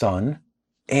as the son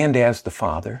and as the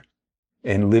father,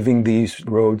 and living these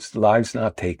lives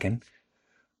not taken.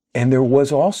 And there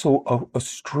was also a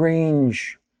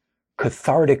strange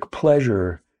cathartic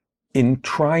pleasure in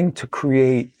trying to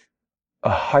create a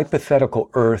hypothetical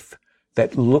Earth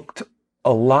that looked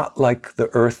a lot like the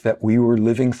Earth that we were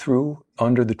living through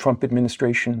under the Trump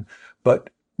administration, but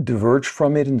diverged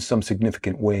from it in some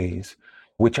significant ways,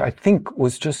 which I think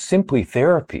was just simply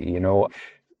therapy.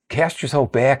 Cast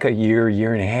yourself back a year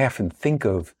and a half and think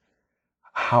of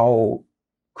how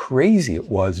crazy it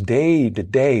was day to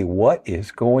day. What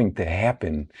is going to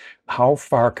happen? How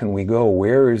far can we go?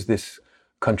 Where is this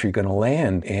country going to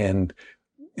land? And,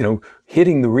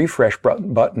 hitting the refresh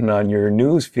button on your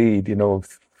news feed,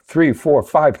 3, 4,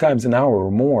 5 times an hour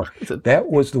or more.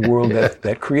 That was the world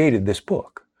that created this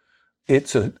book.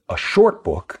 It's a short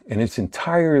book, and it's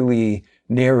entirely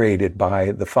narrated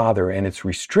by the father, and it's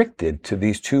restricted to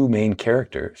these two main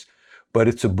characters. But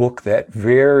it's a book that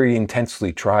very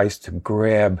intensely tries to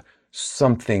grab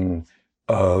something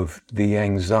of the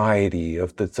anxiety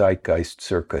of the zeitgeist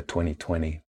circa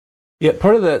 2020. Yeah,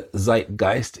 part of that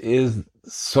zeitgeist is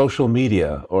social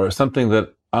media, or something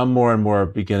that I'm more and more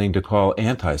beginning to call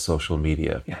anti-social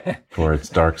media for its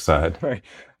dark side. Right.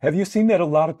 Have you seen that a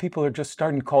lot of people are just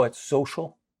starting to call it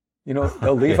social?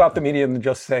 They'll leave out the media and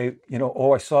just say,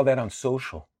 oh, I saw that on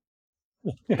social.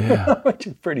 Yeah. Which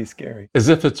is pretty scary. As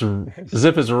if it's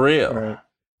real. Right.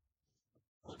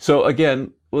 So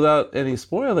again, without any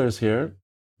spoilers here,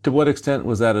 to what extent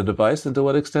was that a device, and to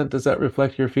what extent does that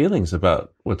reflect your feelings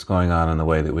about what's going on in the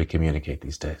way that we communicate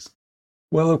these days?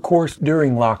 Well, of course,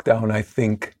 during lockdown, I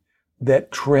think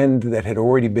that trend that had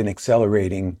already been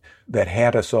accelerating, that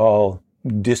had us all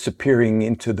disappearing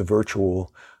into the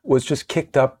virtual, was just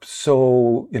kicked up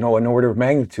so, an order of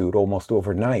magnitude almost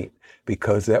overnight,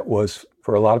 because that was,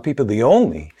 for a lot of people, the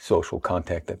only social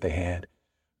contact that they had.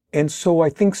 And so I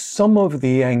think some of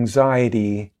the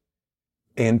anxiety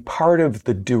and part of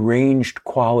the deranged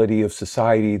quality of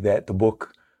society that the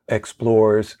book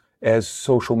explores as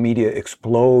social media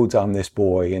explodes on this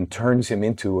boy and turns him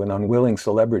into an unwilling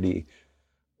celebrity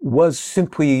was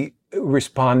simply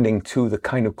responding to the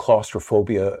kind of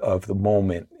claustrophobia of the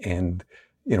moment and,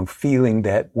 feeling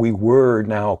that we were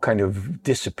now kind of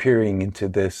disappearing into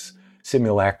this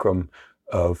simulacrum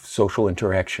of social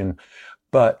interaction.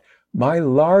 But my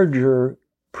larger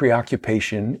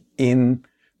preoccupation in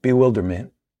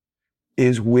Bewilderment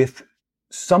is with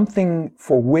something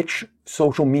for which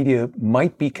social media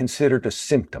might be considered a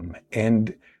symptom.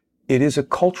 And it is a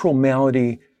cultural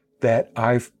malady that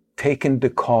I've taken to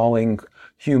calling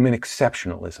human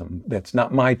exceptionalism. That's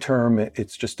not my term.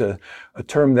 It's just a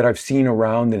term that I've seen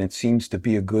around, and it seems to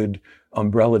be a good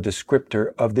umbrella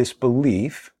descriptor of this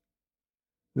belief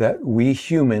that we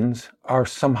humans are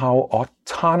somehow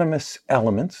autonomous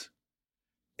elements,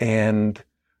 and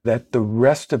that the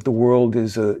rest of the world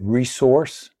is a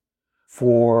resource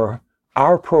for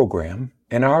our program.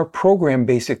 And our program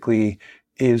basically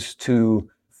is to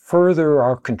further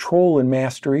our control and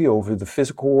mastery over the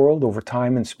physical world, over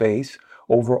time and space,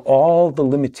 over all the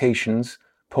limitations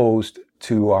posed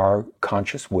to our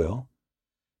conscious will.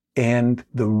 And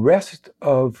the rest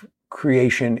of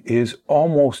creation is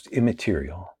almost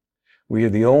immaterial. We are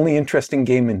the only interesting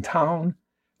game in town,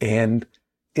 and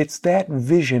it's that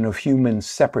vision of human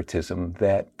separatism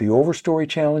that the Overstory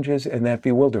challenges and that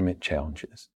Bewilderment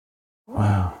challenges.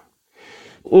 Wow.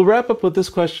 We'll wrap up with this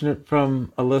question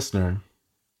from a listener.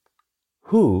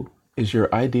 Who is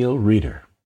your ideal reader?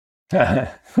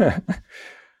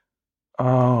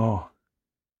 Oh,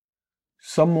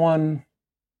 someone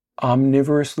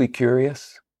omnivorously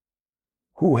curious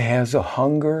who has a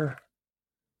hunger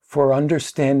for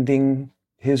understanding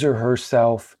his or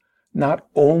herself, not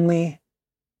only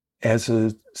as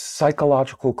a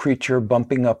psychological creature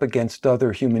bumping up against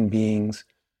other human beings,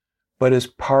 but as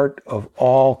part of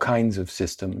all kinds of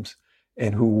systems,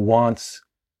 and who wants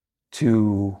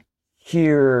to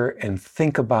hear and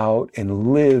think about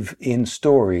and live in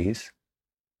stories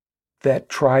that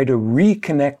try to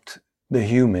reconnect the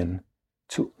human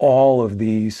to all of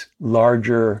these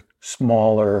larger,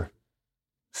 smaller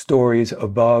stories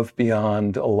above,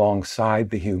 beyond, alongside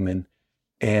the human,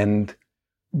 and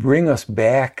bring us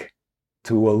back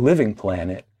to a living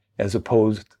planet as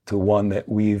opposed to one that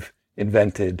we've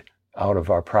invented out of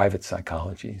our private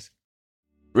psychologies.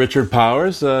 Richard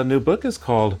Powers' new book is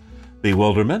called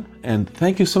Bewilderment, and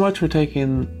thank you so much for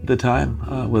taking the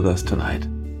time with us tonight.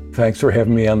 Thanks for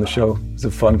having me on the show. It was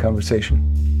a fun conversation.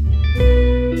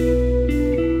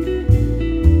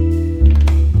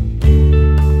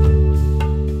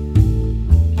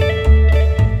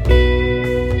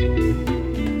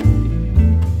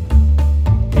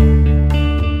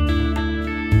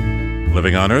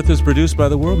 Living on Earth is produced by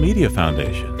the World Media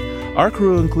Foundation. Our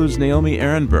crew includes Naomi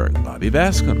Ehrenberg, Bobby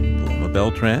Bascom, Paloma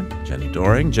Beltran, Jenny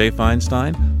Doring, Jay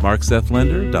Feinstein, Mark Seth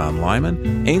Linder, Don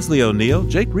Lyman, Ainsley O'Neill,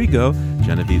 Jake Rigo,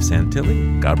 Genevieve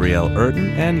Santilli, Gabrielle Erden,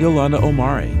 and Yolanda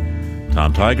Omari.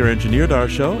 Tom Tiger engineered our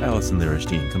show. Allison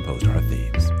Lirestein composed our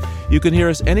themes. You can hear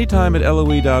us anytime at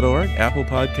LOE.org, Apple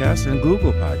Podcasts, and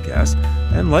Google Podcasts.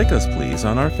 And like us, please,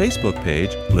 on our Facebook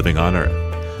page, Living on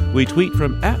Earth. We tweet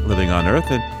from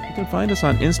 @LivingOnEarth, and you can find us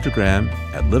on Instagram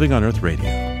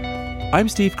 @LivingOnEarthRadio. I'm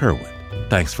Steve Curwood.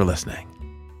 Thanks for listening.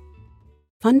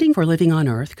 Funding for Living on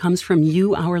Earth comes from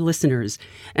you, our listeners,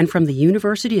 and from the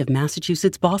University of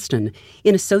Massachusetts, Boston,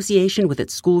 in association with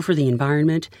its School for the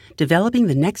Environment, developing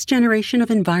the next generation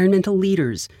of environmental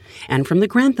leaders, and from the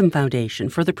Grantham Foundation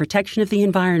for the Protection of the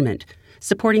Environment,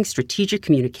 supporting strategic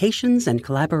communications and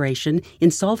collaboration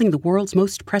in solving the world's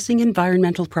most pressing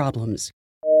environmental problems.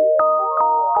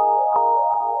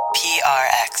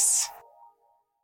 PRS.